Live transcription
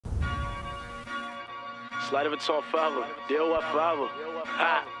Lighta Vuitton forever. DOF forever.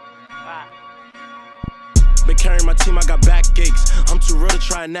 Ha. Been carrying my team, I got backaches. I'm too real to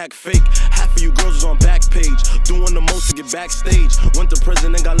try and act fake. Half of you girls was on Backpage, doing the most to get backstage. Went to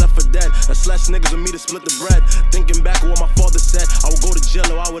prison and got left for dead. That's less niggas with me to split the bread. Thinking back of what my father said, I would go to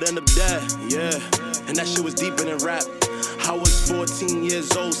jail or I would end up dead. Yeah, and that shit was deeper than rap. I was 14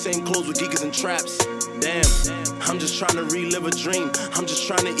 years old, same clothes with geekers and traps. Damn, I'm just trying to relive a dream. I'm just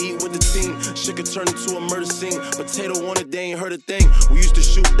trying to eat with the team. Shit could turn into a murder scene. Potato wanted, they ain't heard a thing. We used to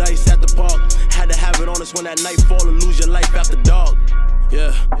shoot dice at the park. Had to have it on us when that night fall and lose your life after dark.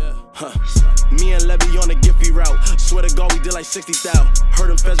 Yeah, Me and Levy on a Giphy route. Swear to God, we did like 60,000. Heard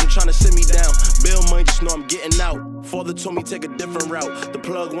them feds been trying to sit me down. Bill money, just know I'm getting out. Father told me take a different route. The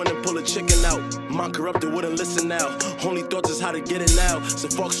plug went and pull a chicken out. Mom corrupted, wouldn't listen now. Only thoughts is how to get it now.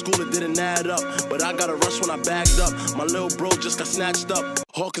 Said fuck school, it didn't add up. But I got a rush when I bagged up. My little bro just got snatched up.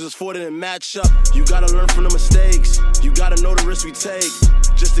 Hawkers is 4 didn't match up. You gotta learn from the mistakes. You gotta know the risks we take.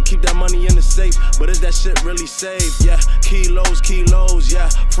 Just to keep that money in the safe. But is that shit really safe? Yeah, kilos, yeah.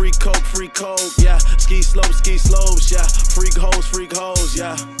 Free coke, yeah. Ski slopes, yeah. Freak hoes,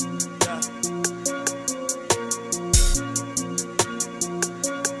 yeah.